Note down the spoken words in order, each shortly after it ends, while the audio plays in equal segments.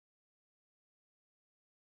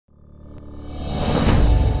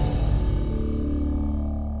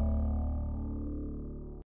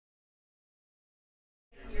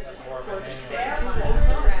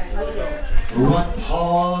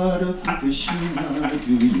Lord of Fukushima,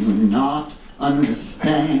 do you not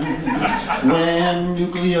understand? When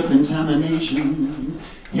nuclear contamination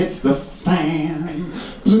hits the fan,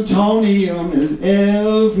 plutonium is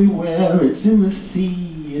everywhere. It's in the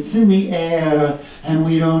sea, it's in the air, and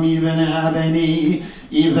we don't even have any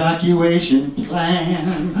evacuation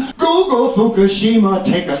plan. Google Fukushima,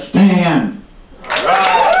 take a stand.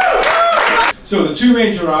 So the two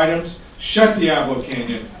major items: shut Diablo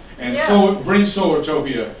Canyon and bring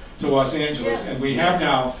Solartopia to Los Angeles. And we have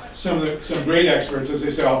now some great experts. As I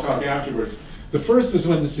say, I'll talk afterwards. The first is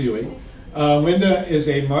Linda Seeley. Linda is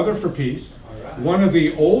a Mother for Peace, one of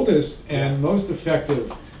the oldest and most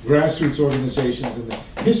effective grassroots organizations in the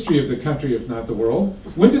history of the country, if not the world.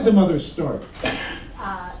 When did the Mothers start?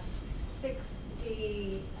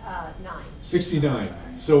 69. 69.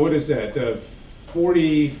 So what is that?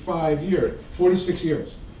 46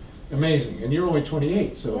 years. Amazing. And you're only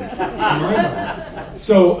 28, so in my mind.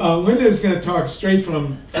 So Linda is going to talk straight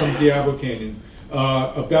from Diablo Canyon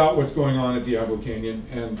about what's going on at Diablo Canyon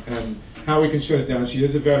and how we can shut it down. She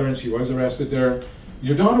is a veteran. She was arrested there.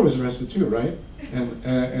 Your daughter was arrested too, right?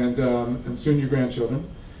 And soon your grandchildren.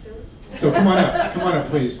 So come on up,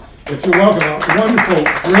 please. If you're welcome, a wonderful,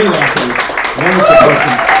 great actress, wonderful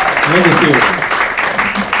person, Linda Seeley.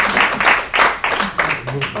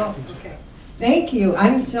 Thank you.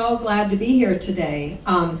 I'm so glad to be here today.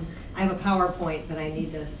 I have a PowerPoint that I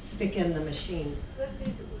need to stick in the machine. Let's see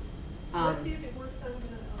if it works. Let's see if it works. I'm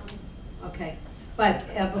gonna, Okay, but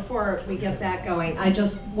before we get that going, I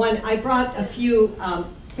brought a few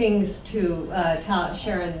things to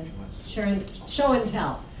Sharon, show and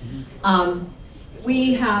tell.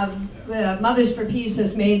 We have Mothers for Peace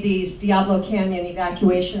has made these Diablo Canyon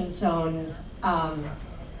evacuation zone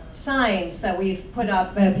signs that we've put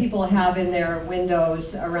up, people have in their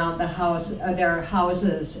windows around the house, their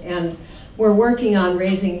houses, and we're working on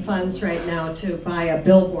raising funds right now to buy a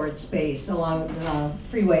billboard space along the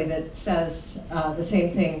freeway that says the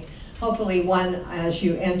same thing. Hopefully one as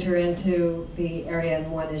you enter into the area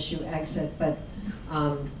and one as you exit, but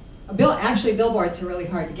actually billboards are really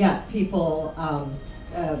hard to get. People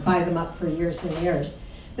buy them up for years and years.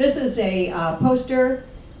 This is a poster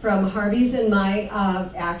from Harvey's and my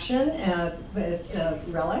action. It's a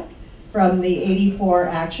relic from the '84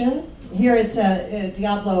 action. Here it's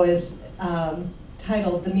Diablo is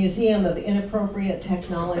titled "The Museum of Inappropriate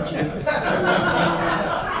Technology."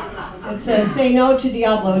 It says, "Say no to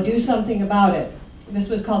Diablo, do something about it." This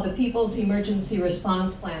was called the People's Emergency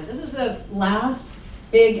Response Plan. This is the last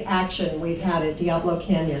big action we've had at Diablo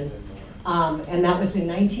Canyon, and that was in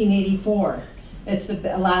 1984. It's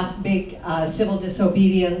the last big civil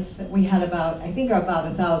disobedience that we had I think about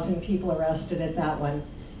 1,000 people arrested at that one.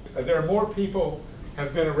 There are more people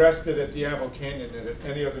have been arrested at Diablo Canyon than at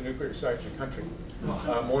any other nuclear site in the country.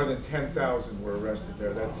 More than 10,000 were arrested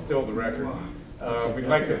there. That's still the record. We'd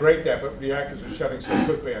like to break that, but reactors are shutting so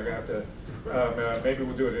quickly. I'm going to have to, maybe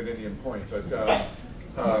we'll do it at Indian Point. But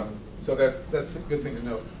so that's a good thing to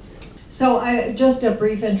note. So just a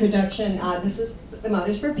brief introduction. This is the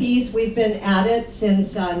Mothers for Peace. We've been at it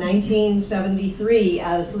since 1973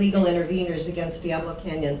 as legal interveners against Diablo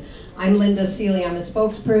Canyon. I'm Linda Seeley. I'm a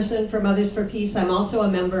spokesperson for Mothers for Peace. I'm also a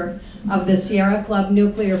member of the Sierra Club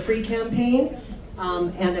Nuclear Free Campaign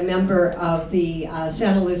and a member of the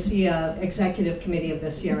Santa Lucia Executive Committee of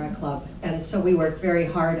the Sierra Club. And so we work very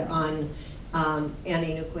hard on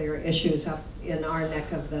anti-nuclear issues up in our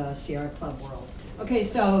neck of the Sierra Club world. Okay,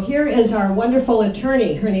 so here is our wonderful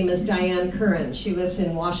attorney. Her name is Diane Curran. She lives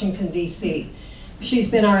in Washington, D.C. She's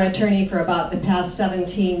been our attorney for about the past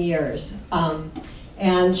 17 years.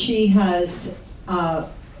 And she has,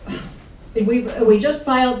 we just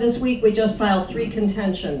filed this week, we just filed 3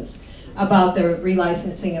 contentions about the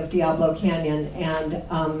relicensing of Diablo Canyon. And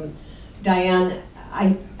Diane,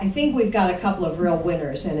 I think we've got a couple of real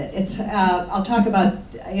winners in it. I'll talk about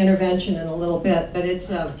intervention in a little bit, but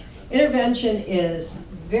intervention is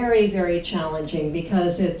very, very challenging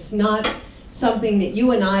because it's not something that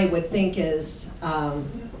you and I would think is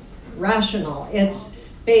rational. It's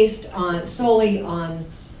based solely on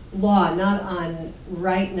law, not on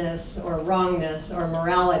rightness or wrongness or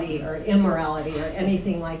morality or immorality or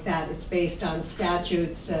anything like that. It's based on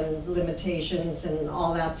statutes and limitations and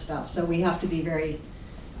all that stuff. So we have to be very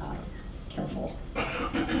careful.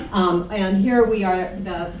 And here we are,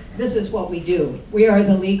 this is what we do. We are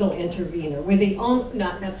the legal intervener. We're the only,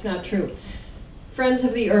 that's not true. Friends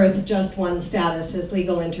of the Earth just won status as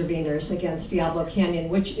legal interveners against Diablo Canyon,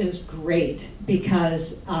 which is great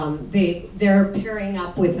because they're pairing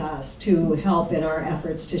up with us to help in our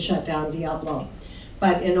efforts to shut down Diablo.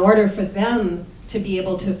 But in order for them to be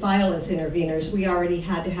able to file as interveners, we already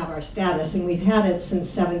had to have our status, and we've had it since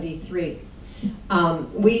 '73.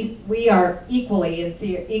 We are equal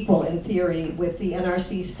in theory with the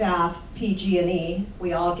NRC staff, PG&E.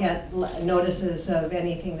 We all get notices of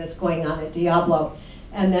anything that's going on at Diablo.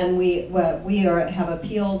 And then we have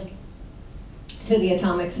appealed to the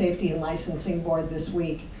Atomic Safety and Licensing Board this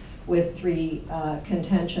week with 3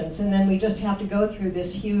 contentions. And then we just have to go through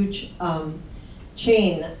this huge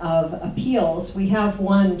chain of appeals. We have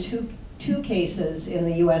won two cases in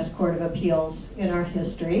the US Court of Appeals in our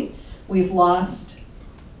history. We've lost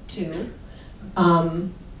 2.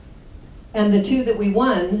 And the 2 that we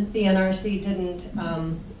won, the NRC didn't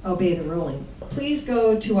obey the ruling. Please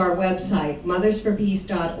go to our website,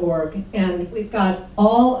 mothersforpeace.org, and we've got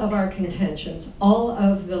all of our contentions, all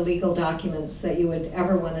of the legal documents that you would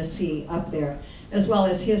ever want to see up there, as well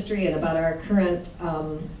as history and about our current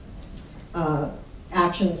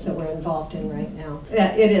actions that we're involved in right now.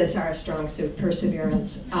 It is our strong suit,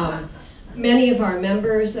 perseverance. Many of our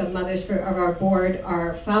members of our board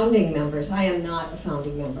are founding members. I am not a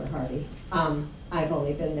founding member, Harvey. I've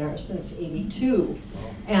only been there since '82,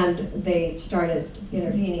 and they started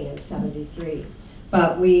intervening in '73.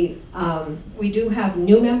 But we do have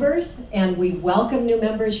new members, and we welcome new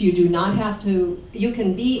members. You do not have to, you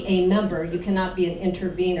can be a member, you cannot be an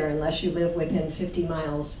intervener unless you live within 50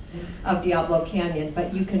 miles of Diablo Canyon,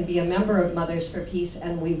 but you can be a member of Mothers for Peace,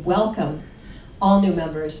 and we welcome all new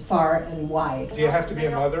members far and wide. Do you have to be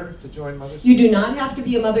a mother to join Mothers? You do not have to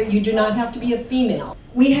be a mother, you do not have to be a female.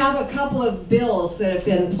 We have a couple of bills that have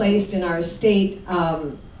been placed in our state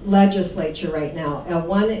legislature right now.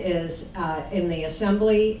 One is in the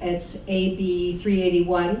Assembly, it's AB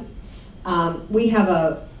 381. We have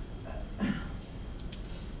a,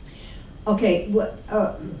 okay,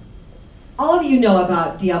 all of you know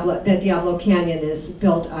about that Diablo Canyon is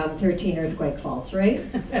built on 13 earthquake faults, right?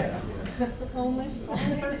 Only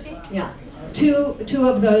 13? Yeah. Two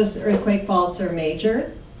of those earthquake faults are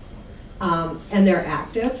major, and they're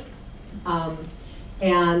active,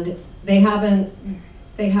 and they haven't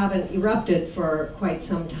erupted for quite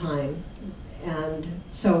some time, and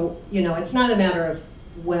so it's not a matter of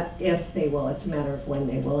if they will, it's a matter of when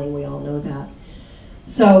they will, and we all know that.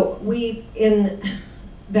 So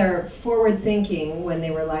they're forward thinking when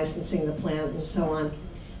they were licensing the plant and so on.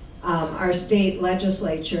 Our state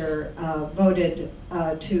legislature voted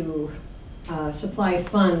to supply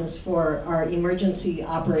funds for our Emergency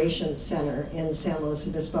Operations Center in San Luis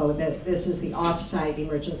Obispo. This is the off-site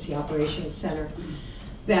Emergency Operations Center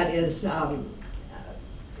that is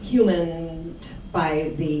humaned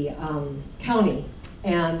by the county.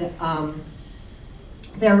 And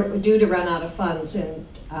they're due to run out of funds in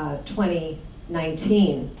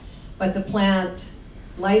 2019. But the plant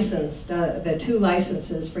licensed, the 2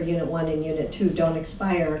 licenses for Unit 1 and Unit 2 don't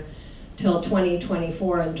expire till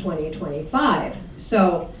 2024 and 2025.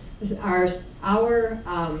 So our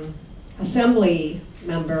Assembly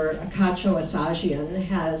member, Akacho Asajian,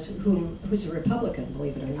 who's a Republican,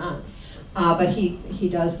 believe it or not, but he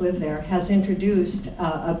does live there, has introduced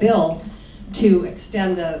a bill to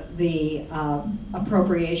extend the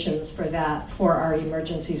appropriations for our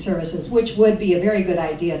emergency services, which would be a very good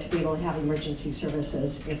idea to be able to have emergency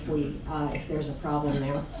services if there's a problem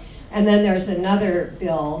there. And then there's another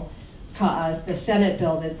bill, the Senate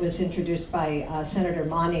bill that was introduced by Senator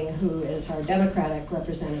Monning, who is our Democratic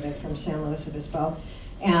representative from San Luis Obispo,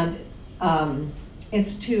 and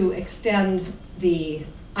it's to extend the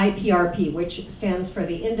IPRP, which stands for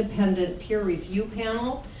the Independent Peer Review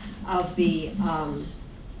Panel of the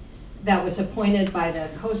that was appointed by the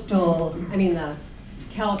the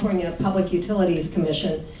California Public Utilities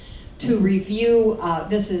Commission to review.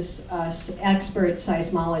 This is expert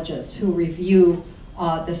seismologists who review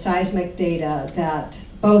the seismic data that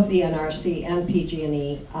both the NRC and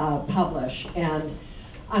PG&E publish. And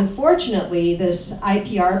unfortunately, this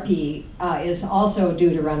IPRP is also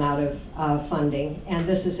due to run out of funding, and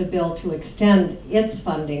this is a bill to extend its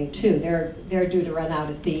funding too. They're due to run out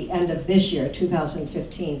at the end of this year,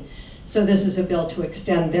 2015. So this is a bill to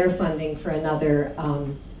extend their funding for another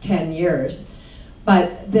 10 years.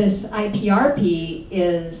 But this IPRP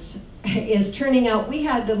is turning out, we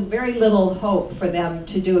had very little hope for them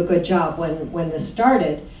to do a good job when this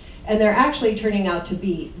started, and they're actually turning out to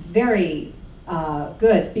be very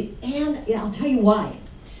good. And I'll tell you why.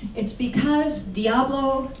 It's because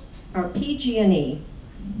Diablo, or PG&E,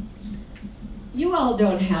 you all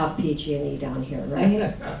don't have PG&E down here,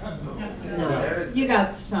 right? No, you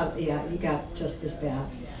got some, yeah, you got just as bad.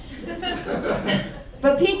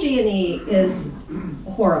 But PG&E is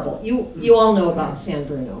horrible. You all know about San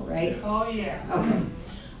Bruno, right? Oh, yes. Okay.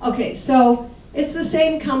 Okay, so It's the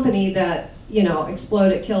same company that, you know,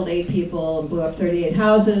 exploded, killed 8 people and blew up 38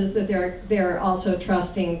 houses, that they're also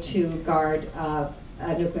trusting to guard a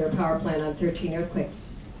nuclear power plant on 13 earthquakes.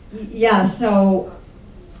 Yeah, so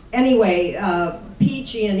anyway,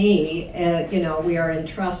 PG&E, you know, we are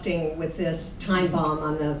entrusting with this time bomb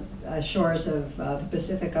on the shores of the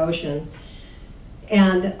Pacific Ocean.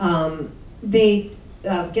 And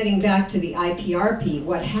getting back to the IPRP,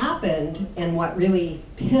 what happened and what really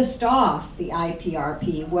pissed off the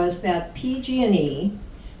IPRP was that PG&E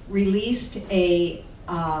released a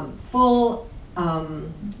full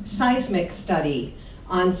seismic study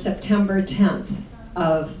on September 10th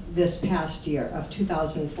of this past year, of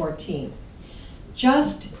 2014.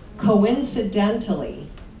 Just coincidentally,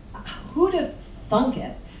 who'd have thunk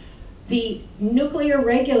it? The Nuclear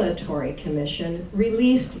Regulatory Commission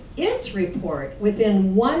released its report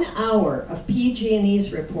within 1 hour of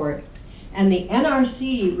PG&E's report, and the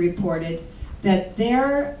NRC reported that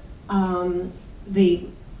the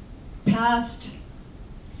past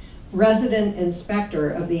resident inspector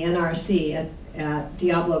of the NRC at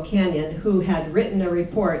Diablo Canyon, who had written a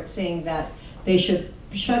report saying that they should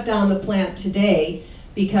shut down the plant today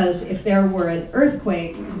because if there were an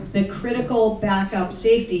earthquake, the critical backup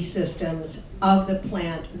safety systems of the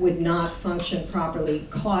plant would not function properly,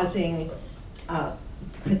 causing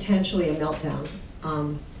potentially a meltdown.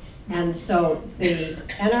 And so the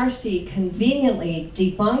NRC conveniently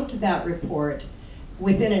debunked that report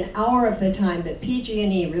within an hour of the time that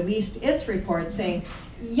PG&E released its report, saying,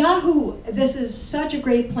 Yahoo, this is such a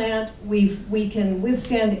great plant, we can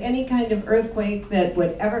withstand any kind of earthquake that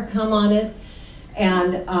would ever come on it.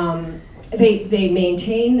 And they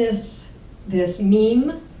maintain this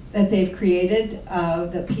meme that they've created,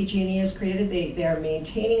 that PG&E has created. They're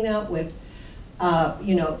maintaining that with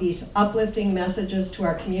you know, these uplifting messages to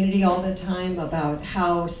our community all the time about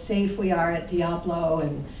how safe we are at Diablo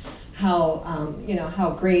and how you know, how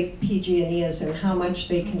great PG&E is and how much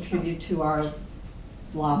they contribute to our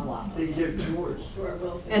blah blah. They give tours.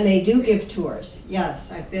 And they do give tours.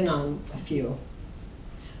 Yes, I've been on a few.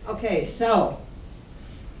 Okay, so.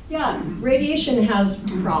 Yeah, radiation has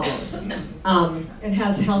problems. It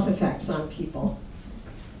has health effects on people.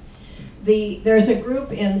 There's a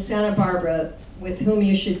group in Santa Barbara with whom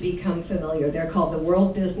you should become familiar. They're called the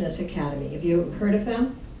World Business Academy. Have you heard of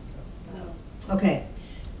them? No. Okay.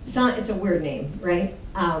 It's a weird name, right?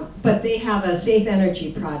 But they have a safe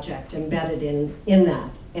energy project embedded in that.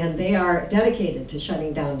 And they are dedicated to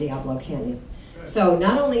shutting down Diablo Canyon. So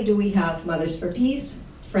not only do we have Mothers for Peace,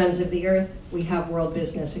 Friends of the Earth, we have World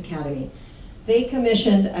Business Academy. They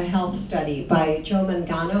commissioned a health study by Joe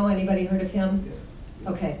Mangano. Anybody heard of him?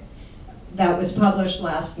 Okay. That was published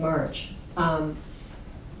last March. And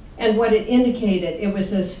what it indicated, it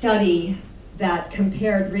was a study that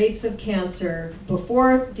compared rates of cancer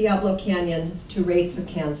before Diablo Canyon to rates of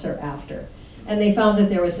cancer after. And they found that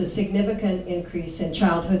there was a significant increase in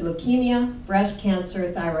childhood leukemia, breast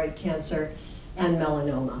cancer, thyroid cancer, and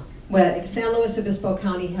melanoma. Well, San Luis Obispo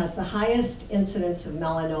County has the highest incidence of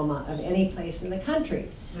melanoma of any place in the country,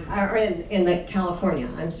 or in California,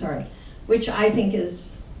 I'm sorry, which I think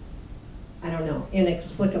is, I don't know,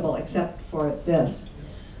 inexplicable except for this.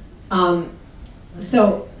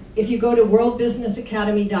 So if you go to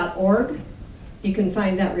worldbusinessacademy.org, you can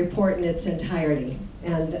find that report in its entirety.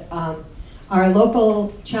 And our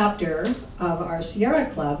local chapter of our Sierra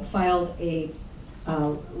Club filed a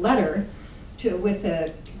letter with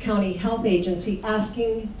the county health agency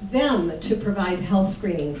asking them to provide health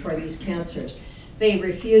screening for these cancers. They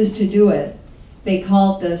refused to do it. They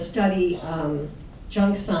called the study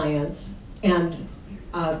junk science and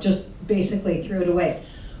just basically threw it away.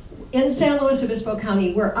 In San Luis Obispo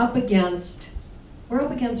County, we're up against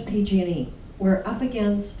PG&E. We're up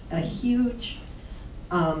against a huge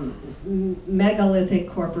megalithic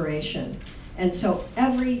corporation. And so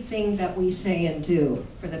everything that we say and do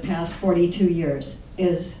for the past 42 years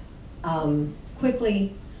is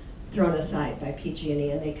quickly thrown aside by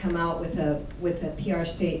PG&E, and they come out with a PR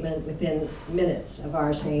statement within minutes of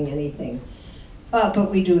our saying anything.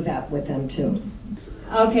 But we do that with them too.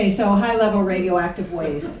 Okay, so high-level radioactive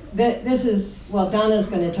waste. This is, well, Donna's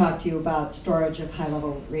going to talk to you about storage of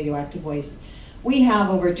high-level radioactive waste. We have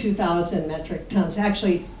over 2,000 metric tons.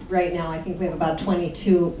 Actually, right now, I think we have about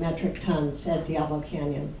 22 metric tons at Diablo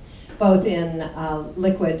Canyon, both in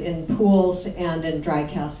liquid in pools and in dry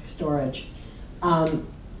cask storage. I'm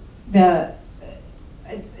going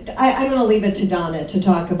to leave it to Donna to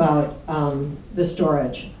talk about the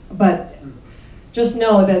storage, but just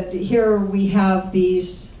know that here we have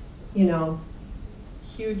these, you know,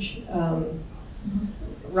 huge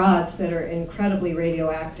rods that are incredibly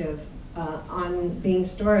radioactive, on being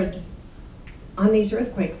stored on these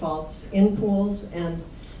earthquake faults in pools and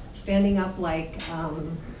standing up like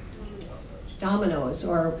dominoes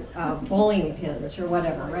or bowling pins or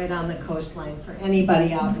whatever, right on the coastline for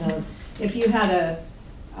anybody out in if you had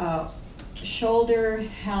a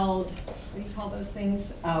shoulder-held, what do you call those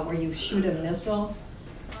things, where you shoot a missile?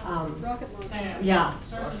 Rocket launcher. Yeah.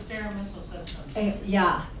 Surface-to-air missile systems.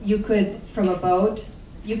 Yeah, you could, from a boat,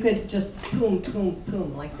 you could just boom, boom,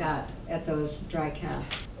 boom like that at those dry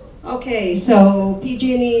casts. Okay, so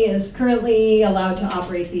PG&E is currently allowed to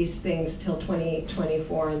operate these things till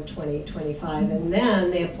 2024 and 2025, and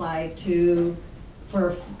then they apply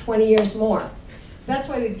for 20 years more. That's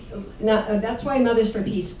why that's why Mothers for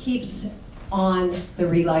Peace keeps on the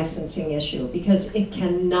relicensing issue, because it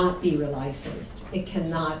cannot be relicensed. It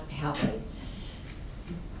cannot happen.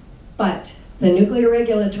 But the Nuclear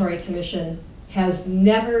Regulatory Commission has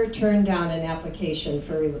never turned down an application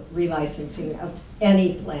for relicensing of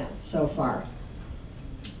any plant so far.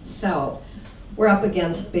 So we're up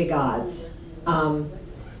against big odds. And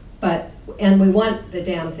we want the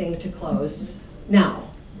damn thing to close now,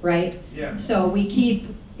 right? Yeah. So we keep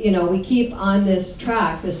on this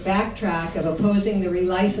track, this backtrack of opposing the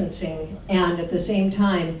relicensing, and at the same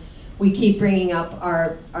time, we keep bringing up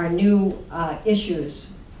our new issues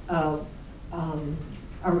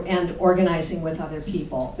and organizing with other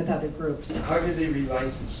people, with other groups. How do they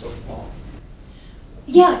relicense so long?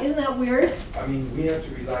 Yeah, isn't that weird? I mean, we have to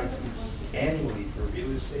relicense annually for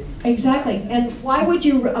real estate. Exactly, and why would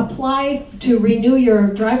you apply to renew your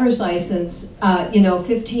driver's license,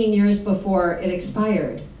 15 years before it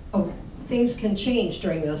expired? Oh, things can change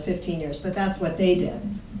during those 15 years, but that's what they did.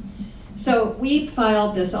 So we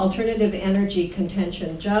filed this alternative energy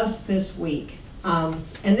contention just this week, and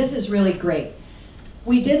this is really great.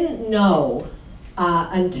 We didn't know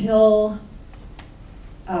until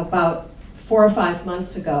about 4 or 5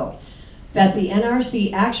 months ago that the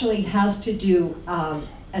NRC actually has to do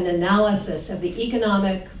an analysis of the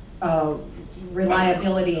economic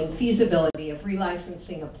reliability and feasibility of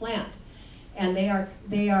relicensing a plant. And they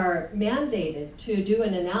are mandated to do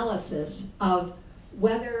an analysis of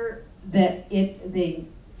whether the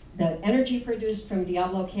energy produced from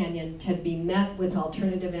Diablo Canyon can be met with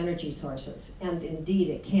alternative energy sources. And indeed,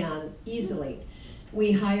 it can easily.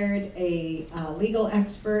 We hired a legal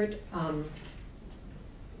expert,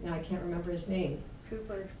 now I can't remember his name.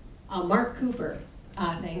 Cooper. Mark Cooper,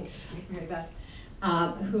 thanks, Mary Beth,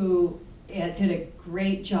 who did a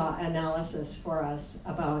great job analysis for us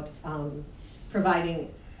about providing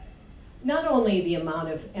not only the amount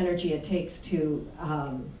of energy it takes to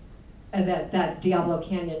that Diablo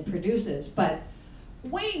Canyon produces, but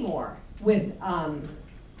way more with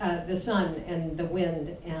the sun and the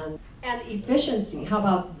wind and efficiency. How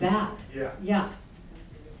about that? Yeah. Yeah.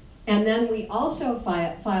 And then we also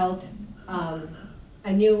filed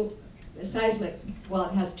a new seismic, well,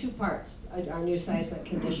 it has 2 parts, our new seismic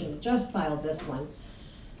condition, just filed this one.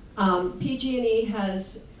 PG&E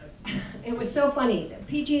has, it was so funny,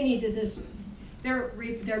 PG&E did this, their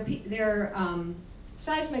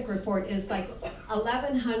seismic report is like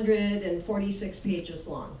 1,146 pages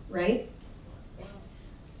long, right?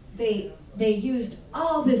 They used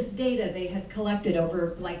all this data they had collected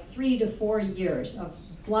over like 3 to 4 years of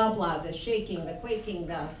blah blah, the shaking, the quaking,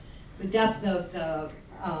 the depth of the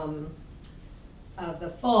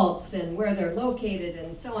faults and where they're located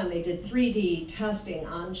and so on. They did 3D testing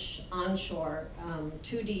onshore,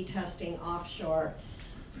 2D testing offshore,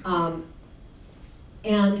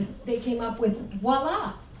 and they came up with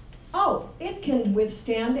voila, oh, it can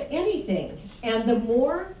withstand anything. And the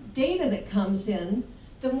more data that comes in,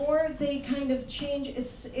 the more they kind of change.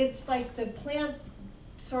 It's like the plant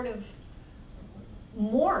sort of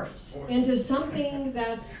morphs into something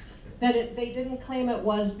they didn't claim it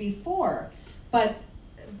was before, but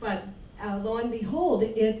lo and behold,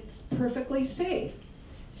 it's perfectly safe.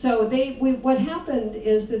 So what happened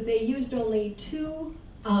is that they used only 2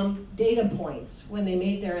 data points when they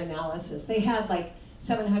made their analysis. They had like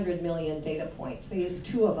 700 million data points. They used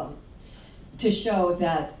 2 of them to show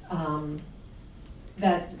that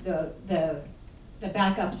that the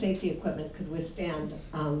backup safety equipment could withstand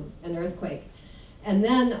an earthquake. And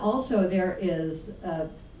then also there is a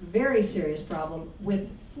very serious problem with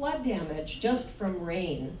flood damage just from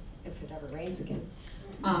rain, if it ever rains again,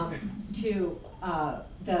 to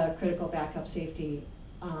the critical backup safety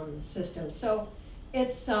system. So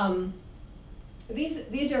it's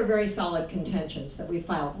these are very solid contentions that we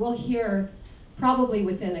filed. We'll hear probably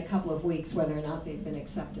within a couple of weeks whether or not they've been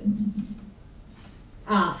accepted.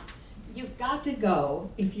 You've got to go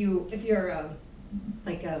if you're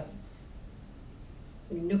like a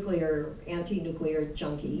anti-nuclear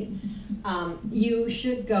junkie, you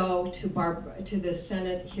should go to the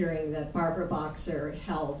Senate hearing that Barbara Boxer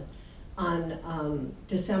held on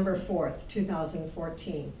December 4th,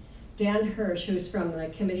 2014. Dan Hirsch, who's from the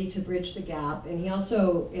Committee to Bridge the Gap, and he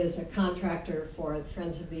also is a contractor for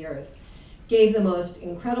Friends of the Earth, gave the most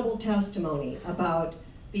incredible testimony about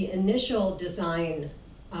the initial design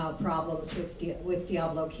problems with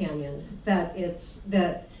Diablo Canyon, that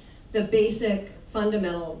the basic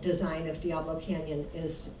fundamental design of Diablo Canyon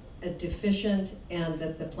is deficient and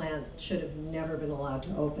that the plant should have never been allowed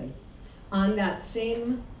to open. On that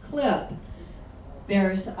same clip,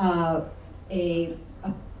 there's a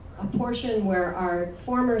portion where our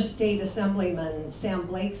former state assemblyman, Sam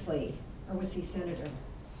Blakesley, or was he senator?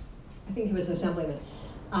 I think he was assemblyman,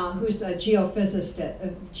 who's a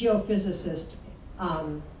geophysicist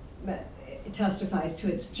testifies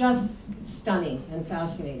to. It's just stunning and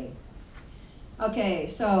fascinating. Okay,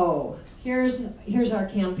 so here's our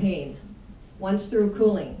campaign. Once through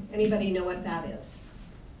cooling. Anybody know what that is?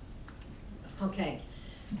 Okay,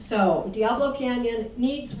 so Diablo Canyon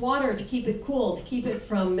needs water to keep it cool, to keep it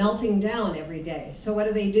from melting down every day. So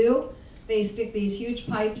what do? They stick these huge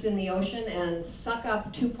pipes in the ocean and suck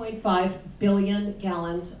up 2.5 billion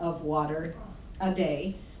gallons of water a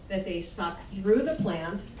day that they suck through the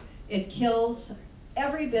plant. It kills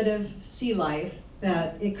every bit of sea life.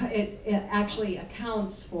 That it actually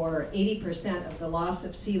accounts for 80% of the loss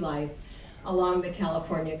of sea life along the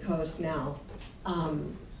California coast now.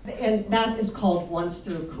 And that is called once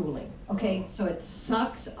through cooling. Okay, so it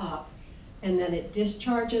sucks up and then it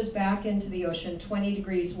discharges back into the ocean 20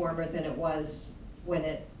 degrees warmer than it was when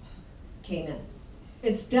it came in.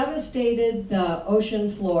 It's devastated the ocean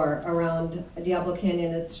floor around Diablo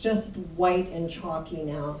Canyon. It's just white and chalky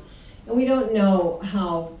now. And we don't know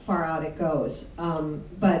how far out it goes.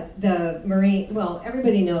 But the marine, well,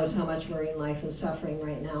 everybody knows how much marine life is suffering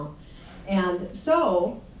right now. And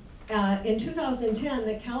so, in 2010,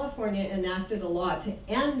 the California enacted a law to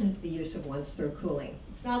end the use of once-through cooling.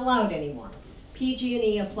 It's not allowed anymore.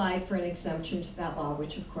 PG&E applied for an exemption to that law,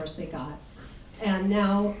 which of course they got. And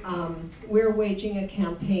now we're waging a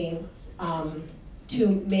campaign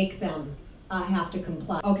to make them have to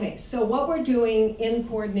comply. Okay, so what we're doing in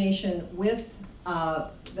coordination with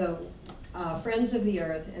the Friends of the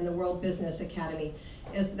Earth and the World Business Academy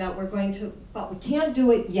is that we're going to, but we can't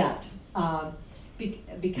do it yet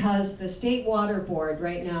because the State Water Board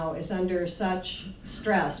right now is under such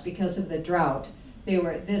stress because of the drought.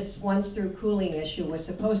 This once through cooling issue was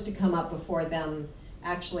supposed to come up before them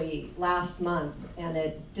actually last month, and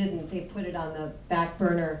it didn't. They put it on the back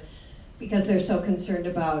burner because they're so concerned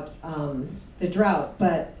about the drought.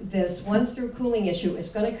 But this once through cooling issue is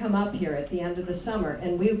going to come up here at the end of the summer,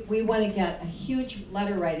 and we want to get a huge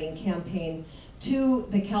letter writing campaign to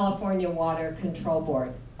the California Water Control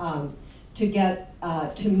Board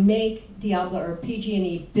to make Diablo or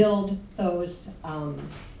PG&E build those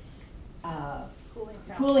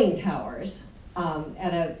cooling towers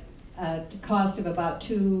at a cost of about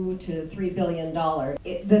 $2 to $3 billion.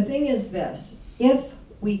 The thing is this: if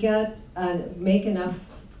we make enough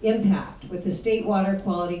impact with the State Water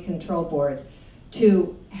Quality Control Board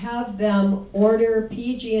to have them order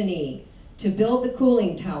PG&E to build the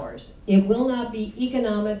cooling towers, it will not be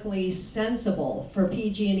economically sensible for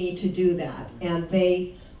PG&E to do that. And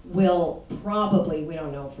they will probably, we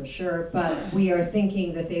don't know for sure, but we are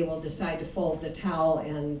thinking that they will decide to fold the towel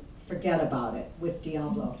and forget about it with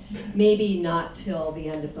Diablo. Maybe not till the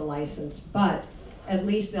end of the license, but at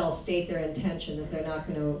least they'll state their intention that they're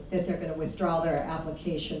going to withdraw their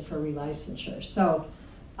application for relicensure. So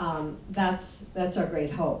that's our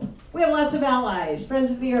great hope. We have lots of allies: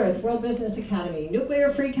 Friends of the Earth, World Business Academy,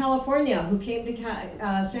 Nuclear Free California, who came to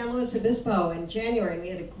San Luis Obispo in January, and we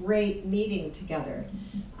had a great meeting together.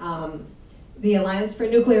 The Alliance for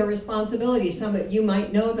Nuclear Responsibility, some of you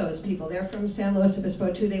might know those people. They're from San Luis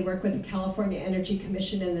Obispo too. They work with the California Energy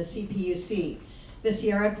Commission and the CPUC. The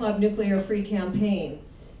Sierra Club Nuclear Free Campaign,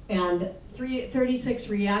 and 36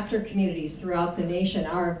 reactor communities throughout the nation.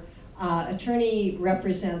 Our attorney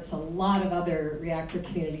represents a lot of other reactor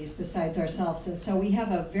communities besides ourselves, and so we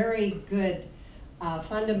have a very good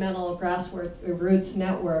fundamental grassroots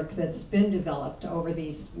network that's been developed over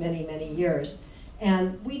these many, many years.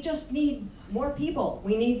 And we just need more people.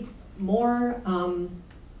 We need more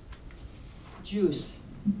juice.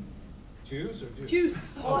 Jews or Jews? Juice.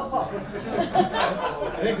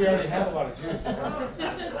 I think we already have a lot of Jews.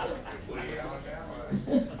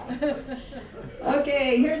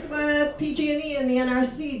 Okay, here's what PG&E and the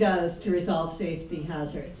NRC does to resolve safety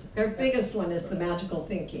hazards. Their biggest one is the magical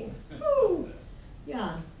thinking. Woo!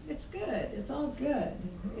 Yeah, It's good. It's all good.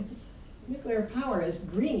 Nuclear power is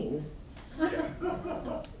green.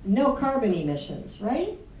 No carbon emissions,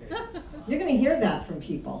 right? You're going to hear that from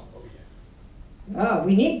people. Oh,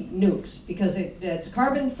 we need nukes because it's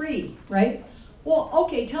carbon free, right? Well,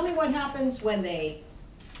 okay, tell me what happens when they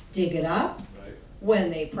dig it up, when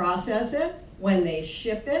they process it, when they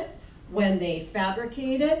ship it, when they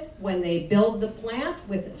fabricate it, when they build the plant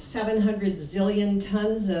with 700 zillion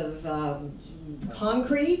tons of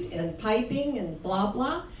concrete and piping and blah,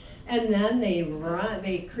 blah. And then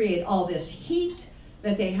they create all this heat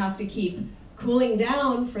that they have to keep cooling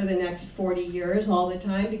down for the next 40 years all the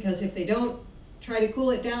time, because if they don't try to cool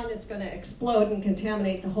it down, it's going to explode and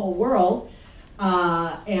contaminate the whole world.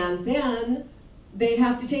 And then they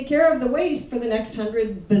have to take care of the waste for the next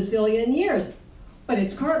 100 bazillion years. But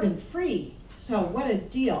it's carbon free, so what a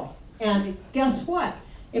deal. And guess what?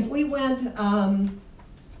 If we went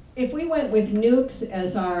with nukes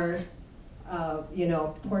as our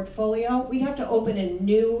portfolio, we'd have to open a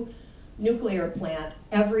new nuclear plant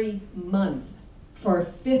every month for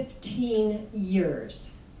 15 years.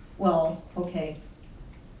 Well, okay,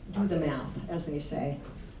 do the math, as they say.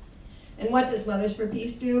 And what does Mothers for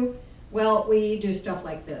Peace do? Well, we do stuff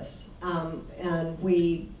like this. And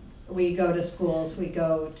we go to schools, we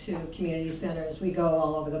go to community centers, we go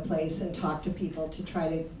all over the place and talk to people to try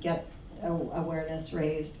to get awareness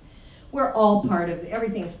raised. We're all part of it.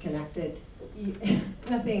 Everything's connected.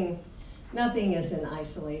 Nothing is in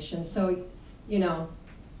isolation. So,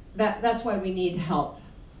 that's why we need help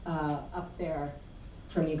up there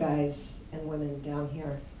from you guys and women down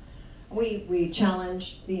here. We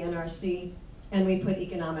challenge the NRC, and we put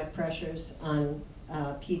economic pressures on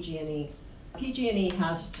PG&E. PG&E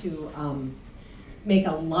has to make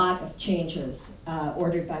a lot of changes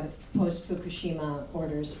ordered by the post-Fukushima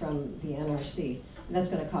orders from the NRC. And that's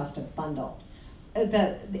going to cost a bundle.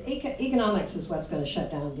 The economics is what's going to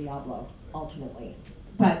shut down Diablo, ultimately.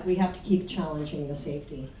 But we have to keep challenging the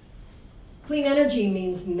safety. Clean energy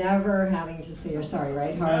means never having to say you're sorry,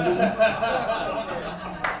 right, Harvey?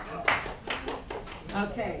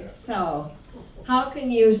 Okay, so how can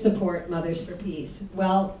you support Mothers for Peace?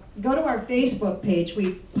 Well, go to our Facebook page.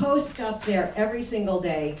 We post stuff there every single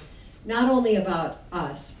day, not only about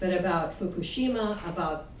us, but about Fukushima,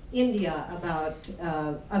 about India, about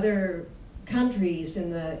other countries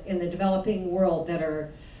in the developing world that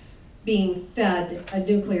are being fed a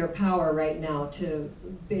nuclear power right now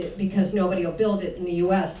because nobody will build it in the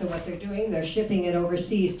US. So what they're doing, they're shipping it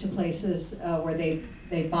overseas to places where they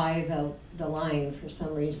buy the line for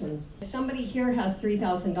some reason. If somebody here has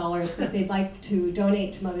 $3,000 that they'd like to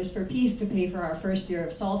donate to Mothers for Peace to pay for our first year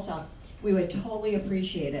of salsa, we would totally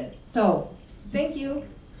appreciate it. So, thank you.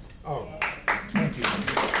 Oh, thank you.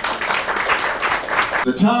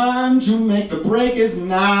 The time to make the break is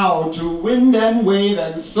now, to wind and wave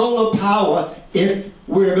and solar power. If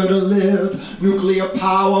we're gonna live, nuclear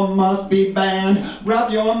power must be banned. Wrap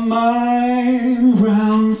your mind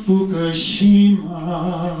round Fukushima.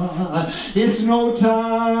 It's no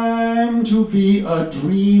time to be a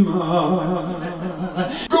dreamer.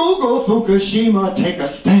 Google Fukushima, take a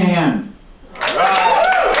stand.